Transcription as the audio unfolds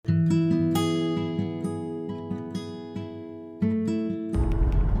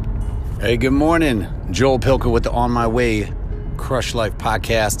Hey, good morning. Joel Pilka with the On My Way Crush Life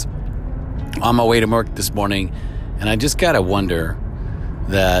podcast. On my way to work this morning, and I just gotta wonder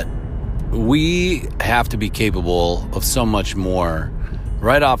that we have to be capable of so much more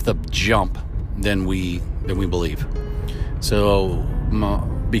right off the jump than we believe. So,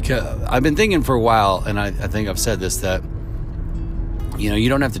 because I've been thinking for a while, and I think I've said this, that you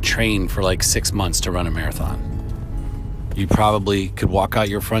don't have to train for like 6 months to run a marathon. You probably could walk out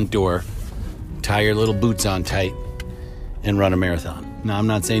your front door, tie your little boots on tight, and run a marathon. Now, I'm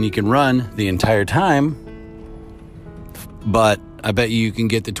not saying you can run the entire time, but I bet you can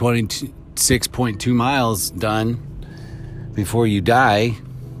get the 26.2 miles done before you die,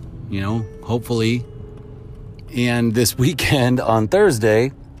 hopefully. And this weekend on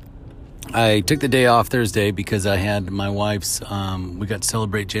Thursday, I took the day off Thursday because I had my wife's, we got to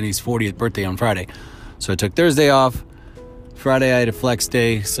celebrate Jenny's 40th birthday on Friday. So I took Thursday off. Friday I had a flex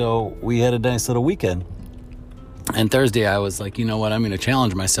day, so we had a nice little weekend. And Thursday I was like, you know what, I'm going to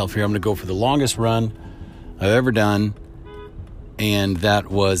challenge myself here. I'm going to go for the longest run I've ever done, and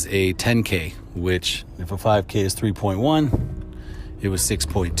that was a 10K, which if a 5K is 3.1, it was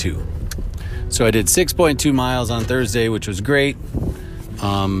 6.2. So I did 6.2 miles on Thursday, which was great,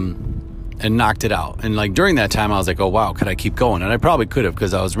 and knocked it out. And like during that time, I was like, oh wow, could I keep going? And I probably could have,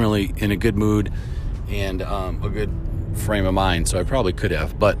 because I was really in a good mood and a good frame of mind, so I probably could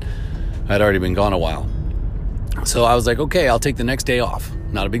have, but I'd already been gone a while. So I was like, okay, I'll take the next day off.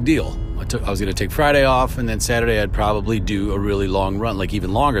 Not a big deal. I was going to take Friday off, and then Saturday I'd probably do a really long run, like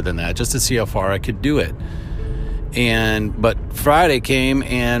even longer than that, just to see how far I could do it. But Friday came,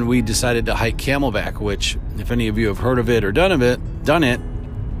 and we decided to hike Camelback, which, if any of you have heard of it or done it,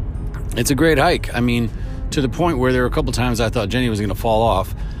 it's a great hike. I mean, to the point where there were a couple times I thought Jenny was going to fall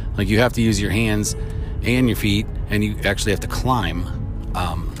off. Like, you have to use your hands and your feet, and you actually have to climb,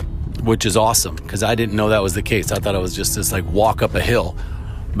 which is awesome, because I didn't know that was the case. I thought it was just this like walk up a hill,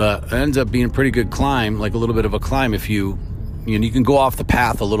 but it ends up being a pretty good climb, like a little bit of a climb if you can go off the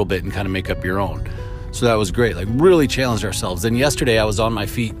path a little bit and kind of make up your own. So that was great, like really challenged ourselves. Then yesterday I was on my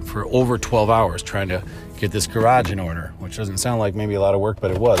feet for over 12 hours trying to get this garage in order, which doesn't sound like maybe a lot of work, but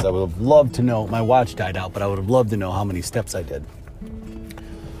it was. I would have loved to know, my watch died out, but I would have loved to know how many steps I did.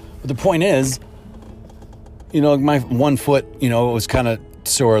 But the point is, my one foot, it was kind of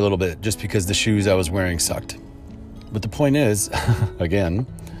sore a little bit just because the shoes I was wearing sucked. But the point is, again,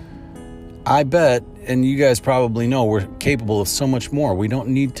 I bet, and you guys probably know, we're capable of so much more. We don't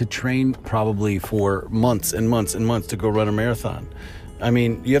need to train probably for months and months and months to go run a marathon. I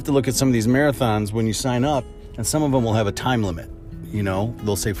mean, you have to look at some of these marathons when you sign up, and some of them will have a time limit.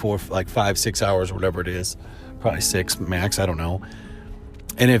 They'll say 5, 6 hours or whatever it is, probably 6 max, I don't know.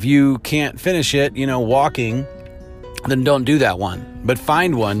 And if you can't finish it, walking, then don't do that one. But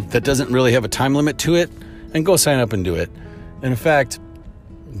find one that doesn't really have a time limit to it and go sign up and do it. And in fact,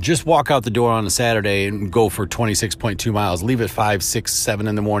 just walk out the door on a Saturday and go for 26.2 miles. Leave at 5, 6, 7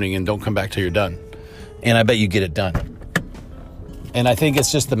 in the morning and don't come back till you're done. And I bet you get it done. And I think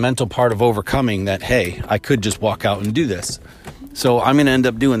it's just the mental part of overcoming that, hey, I could just walk out and do this. So I'm going to end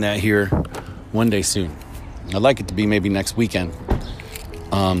up doing that here one day soon. I'd like it to be maybe next weekend.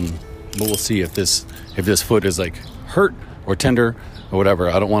 But we'll see if this foot is like hurt or tender or whatever.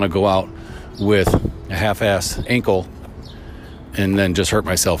 I don't want to go out with a half-ass ankle and then just hurt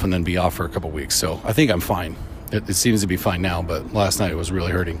myself and then be off for a couple weeks. So I think I'm fine. It seems to be fine now, but last night it was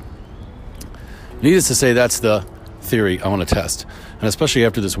really hurting. Needless to say, that's the theory I want to test. And especially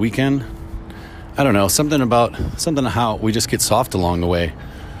after this weekend, I don't know, something how we just get soft along the way.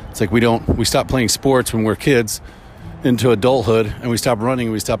 It's like we stop playing sports when we're kids into adulthood, and we stop running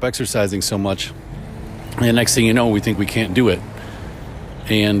and we stop exercising so much, and the next thing you know, we think we can't do it.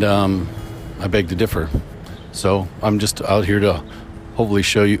 And I beg to differ. So I'm just out here to hopefully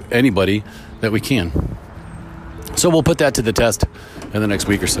show you anybody that we can. So we'll put that to the test in the next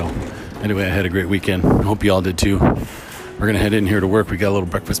week or so. Anyway, I had a great weekend. I hope you all did too. We're gonna head in here to work. We got a little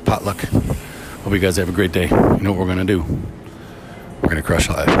breakfast potluck. Hope you guys have a great day. You know what we're gonna do? We're gonna crush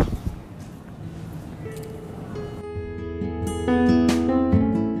life.